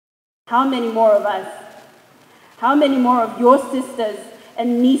How many more of us? How many more of your sisters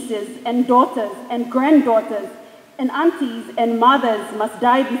and nieces and daughters and granddaughters and aunties and mothers must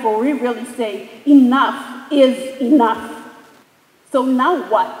die before we really say, enough is enough? So now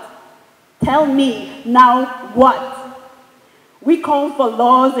what? Tell me, now what? We call for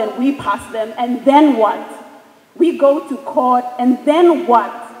laws and we pass them, and then what? We go to court, and then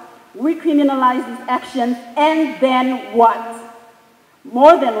what? We criminalize these actions, and then what?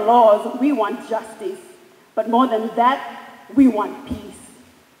 More than laws, we want justice. But more than that, we want peace.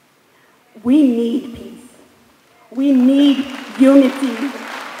 We need peace. We need unity.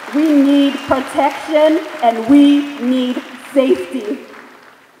 We need protection, and we need safety.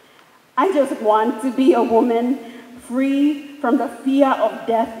 I just want to be a woman free from the fear of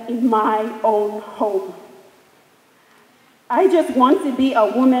death in my own home. I just want to be a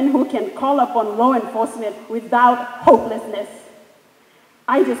woman who can call upon law enforcement without hopelessness.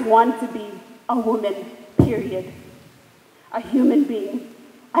 I just want to be a woman, period. A human being.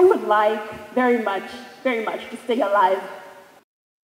 I would like very much to stay alive